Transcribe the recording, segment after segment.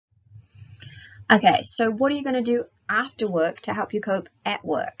Okay, so what are you going to do after work to help you cope at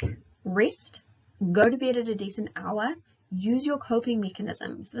work? Rest, go to bed at a decent hour, use your coping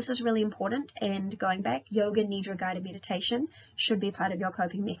mechanisms. This is really important, and going back, yoga, Nidra, guided meditation should be part of your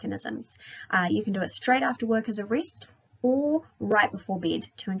coping mechanisms. You can do it straight after work as a rest or right before bed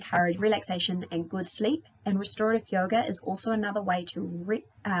to encourage relaxation and good sleep. And restorative yoga is also another way to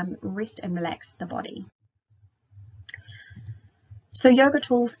rest and relax the body. So yoga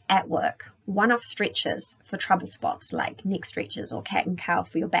tools at work, one-off stretches for trouble spots like neck stretches or cat and cow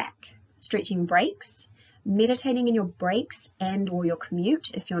for your back, stretching breaks, meditating in your breaks and or your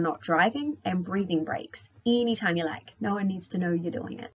commute if you're not driving, and breathing breaks anytime you like. No one needs to know you're doing it.